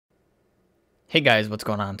Hey guys, what's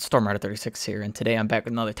going on? StormRider36 here, and today I'm back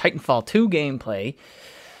with another Titanfall 2 gameplay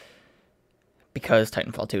because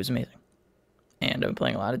Titanfall 2 is amazing. And I've been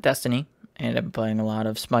playing a lot of Destiny, and I've been playing a lot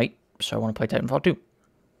of Smite, so I want to play Titanfall 2.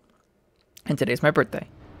 And today's my birthday,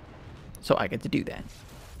 so I get to do that.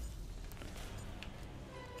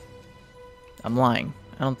 I'm lying.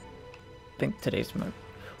 I don't think today's my...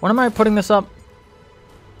 When am I putting this up?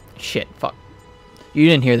 Shit, fuck. You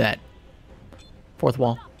didn't hear that. Fourth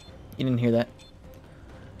wall. You didn't hear that.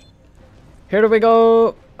 Here we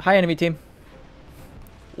go. Hi, enemy team.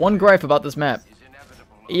 One gripe about this map.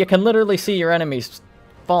 You can literally see your enemies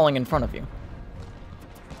falling in front of you.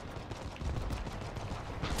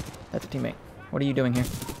 That's a teammate. What are you doing here?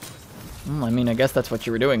 I mean, I guess that's what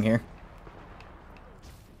you were doing here.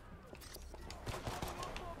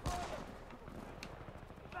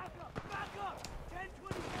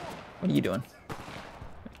 What are you doing?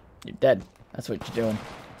 You're dead. That's what you're doing.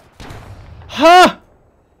 Ha!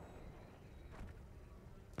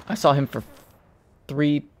 I saw him for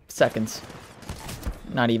 3 seconds.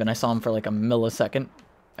 Not even. I saw him for like a millisecond.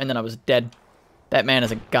 And then I was dead. That man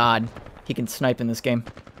is a god. He can snipe in this game.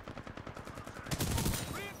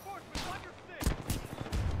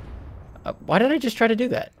 Why did I just try to do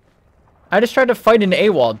that? I just tried to fight an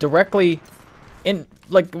AWOL directly in...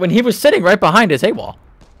 Like, when he was sitting right behind his AWOL.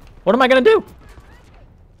 What am I gonna do?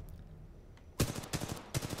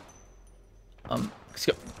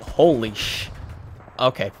 Holy sh...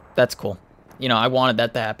 Okay, that's cool. You know, I wanted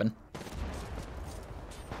that to happen.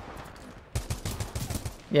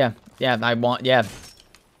 Yeah, I want... Yeah.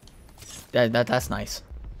 That's nice.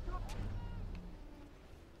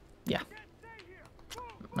 Yeah.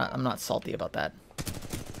 I'm not salty about that.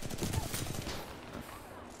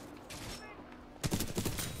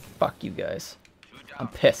 Fuck you guys. I'm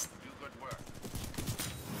pissed.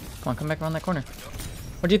 Come on, come back around that corner.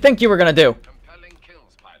 What do you think you were gonna do?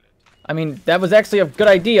 I mean, that was actually a good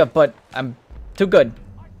idea, but I'm too good.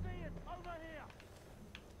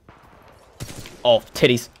 Oh,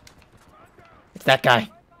 titties. It's that guy.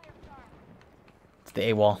 It's the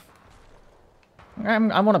AWOL.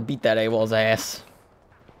 I want to beat that AWOL's ass.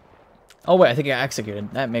 Oh, wait, I think I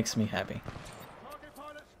executed. That makes me happy.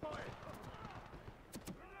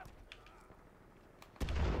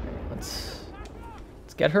 Let's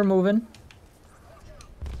get her moving.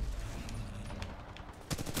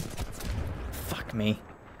 Me.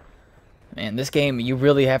 Man, this game, you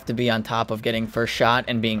really have to be on top of getting first shot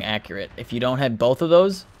and being accurate. If you don't have both of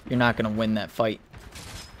those, you're not going to win that fight.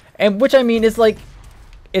 And which, I mean, is like,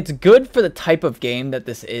 it's good for the type of game that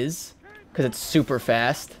this is, because it's super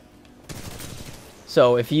fast.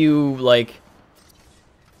 So if you, like,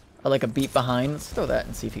 are like a beat behind, let's throw that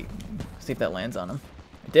and see if that lands on him.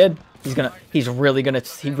 It did. He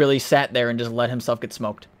really sat there and just let himself get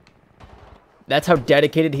smoked. That's how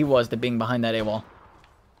dedicated he was to being behind that AWOL.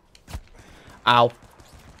 Ow.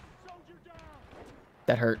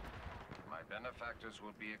 That hurt. My benefactors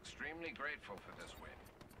will be extremely grateful for this win.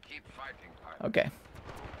 Keep fighting, pilot. Okay.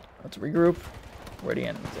 Let's regroup. Where the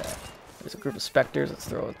enemies at? There's a group of specters. Let's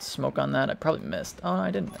throw a smoke on that. I probably missed. Oh, no,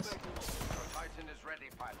 I didn't miss. Titan is ready,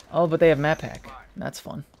 pilot. Oh, but they have map hack. That's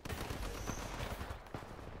fun.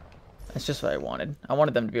 That's just what I wanted. I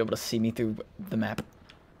wanted them to be able to see me through the map.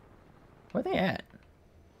 Where are they at?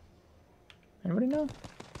 Anybody know?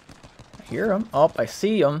 I hear them. Oh, I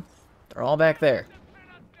see them. They're all back there.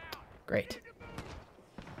 Great.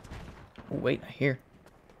 Oh, wait, I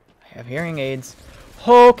have hearing aids.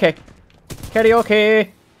 Okay.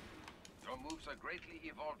 Karaoke. Your moves are greatly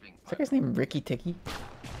evolving. Is that guy's name RickiTicki?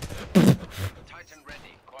 Titan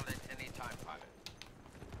ready. Call it any time, pilot.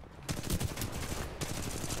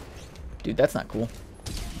 Dude, that's not cool.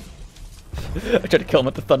 I tried to kill him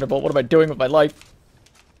with the Thunderbolt. What am I doing with my life?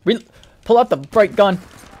 Pull out the bright gun.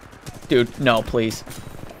 Dude, no, please.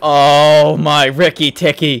 Oh, my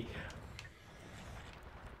RickiTicki.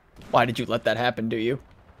 Why did you let that happen, do you?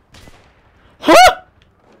 Huh?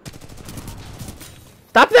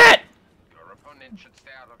 Stop that! Your opponent should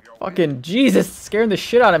stay out of your Fucking way. Jesus, scaring the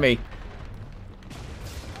shit out of me.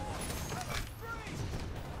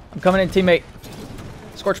 I'm coming in, teammate.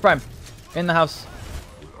 Scorch Prime. In the house.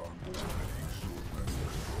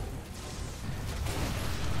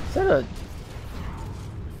 Is that a...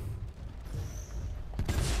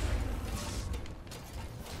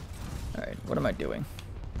 Alright, what am I doing?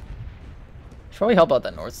 Should probably help out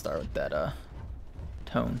that North Star with that,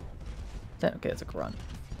 tone. Is that... Okay, that's a grunt.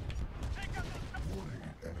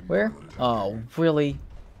 Where? Oh, really?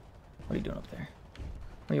 What are you doing up there?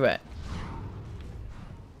 Where you at?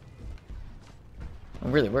 Oh,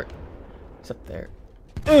 really? Where? It's up there.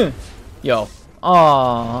 Yo.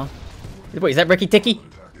 Aww. Wait, is that RickiTicki?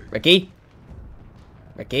 Ricky?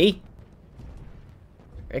 Ricky?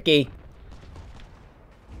 Ricky?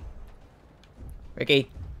 Ricky?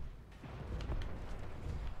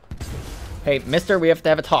 Hey, mister, we have to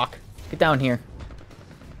have a talk. Get down here.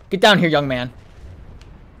 Get down here, young man.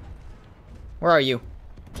 Where are you?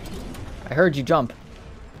 I heard you jump.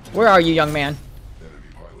 Where are you, young man?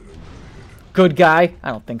 Good guy?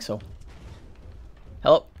 I don't think so.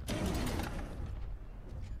 Hello?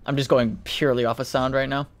 I'm just going purely off of sound right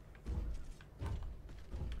now.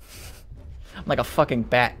 I'm like a fucking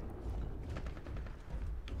bat.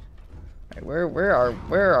 Right, where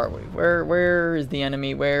are we? Where is the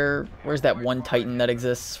enemy? Where's that one Titan that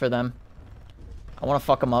exists for them? I want to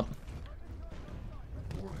fuck them up.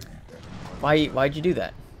 Why'd you do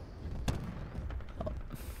that?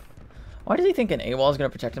 Why does he think an AWOL is gonna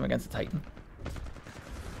protect him against a Titan?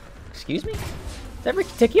 Excuse me? Is that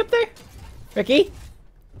RickiTicki up there? Ricky?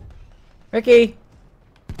 Ricky?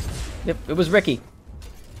 Yep, it was Ricky.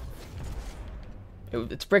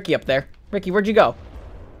 It's Ricky up there. Ricky, where'd you go?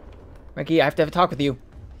 Ricky, I have to have a talk with you.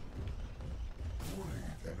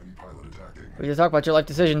 We need to talk about your life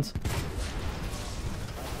decisions.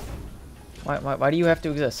 Why do you have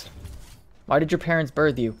to exist? Why did your parents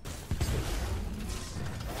birth you?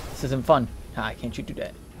 This isn't fun. Ah, can't you do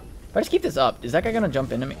that? If I just keep this up, is that guy gonna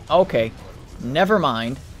jump into me? Okay. Never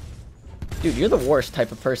mind. Dude, you're the worst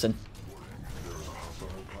type of person.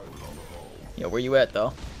 Yeah, where you at,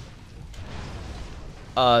 though?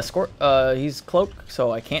 He's cloaked,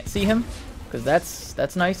 so I can't see him. Because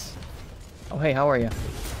that's nice. Oh, hey, how are you?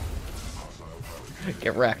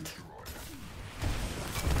 Get wrecked.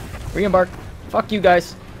 Re-embark. Fuck you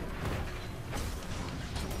guys.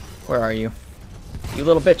 Where are you? You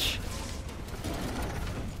little bitch.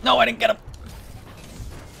 No, I didn't get him.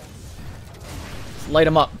 Just light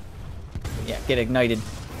him up. Yeah, get ignited.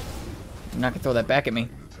 You're not gonna throw that back at me.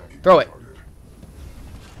 Throw it.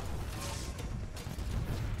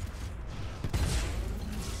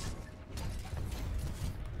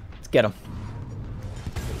 Let's get him.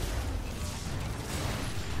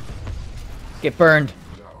 Get burned.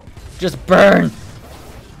 Just burn.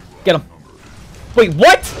 Get him. Wait,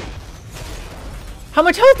 what? How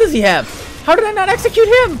much health does he have? How did I not execute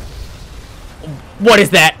him? What is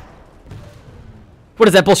that? What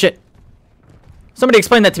is that bullshit? Somebody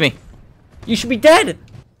explain that to me. You should be dead.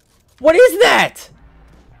 What is that?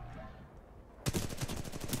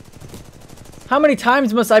 How many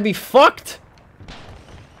times must I be fucked?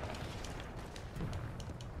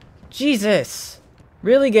 Jesus.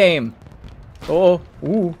 Really, game? Oh,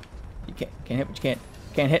 ooh. You can't hit what you can't.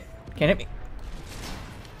 Can't hit me.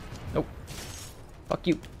 Nope. Fuck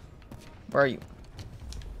you. Where are you?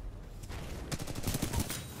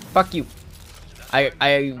 Fuck you.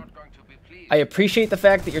 I appreciate the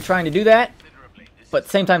fact that you're trying to do that, but at the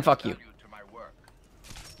same time, fuck you.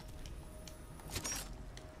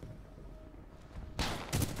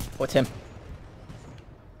 What's him?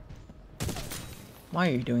 Why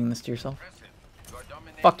are you doing this to yourself?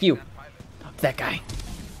 Fuck you. That guy.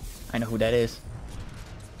 I know who that is.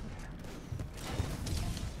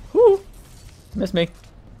 Whoo! Missed me.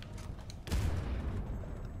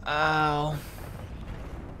 Ow.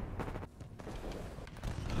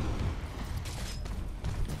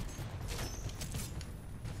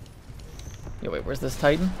 Yo, wait, where's this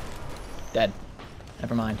Titan? Dead.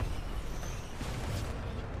 Never mind.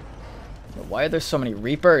 Yo, why are there so many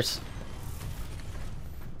Reapers?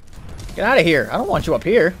 Get out of here. I don't want you up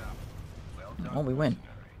here. Oh, we win.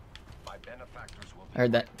 I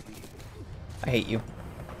heard that. I hate you.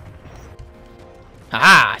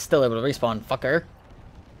 Haha! Still able to respawn, fucker.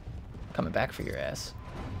 Coming back for your ass.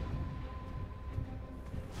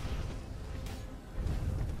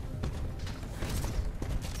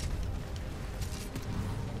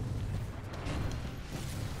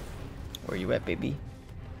 Where you at, baby?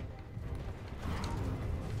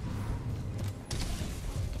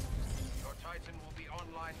 Your Titan will be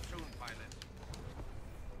online soon, pilot.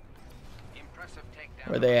 Impressive takedown.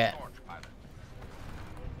 Where they at?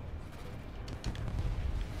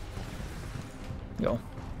 Go.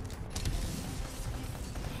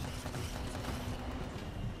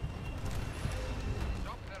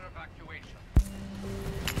 Stop their evacuation.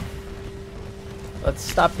 Let's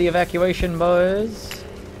stop the evacuation, boys.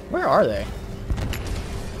 Where are they?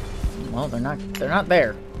 Well, they're not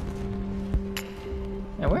there.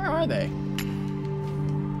 Now, where are they?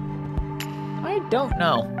 I don't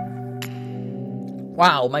know.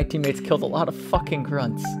 Wow, my teammates killed a lot of fucking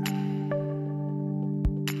grunts.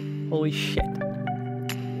 Holy shit.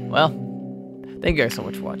 Well, thank you guys so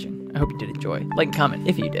much for watching. I hope you did enjoy. Like and comment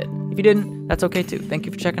if you did. If you didn't, that's okay too. Thank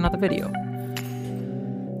you for checking out the video.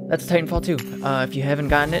 That's Titanfall 2. If you haven't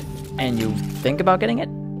gotten it and you think about getting it,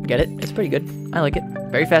 get it. It's pretty good. I like it.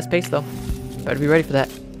 Very fast paced though. Better be ready for that.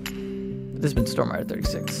 This has been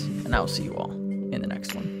Stormrider36, and I will see you all in the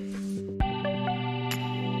next one.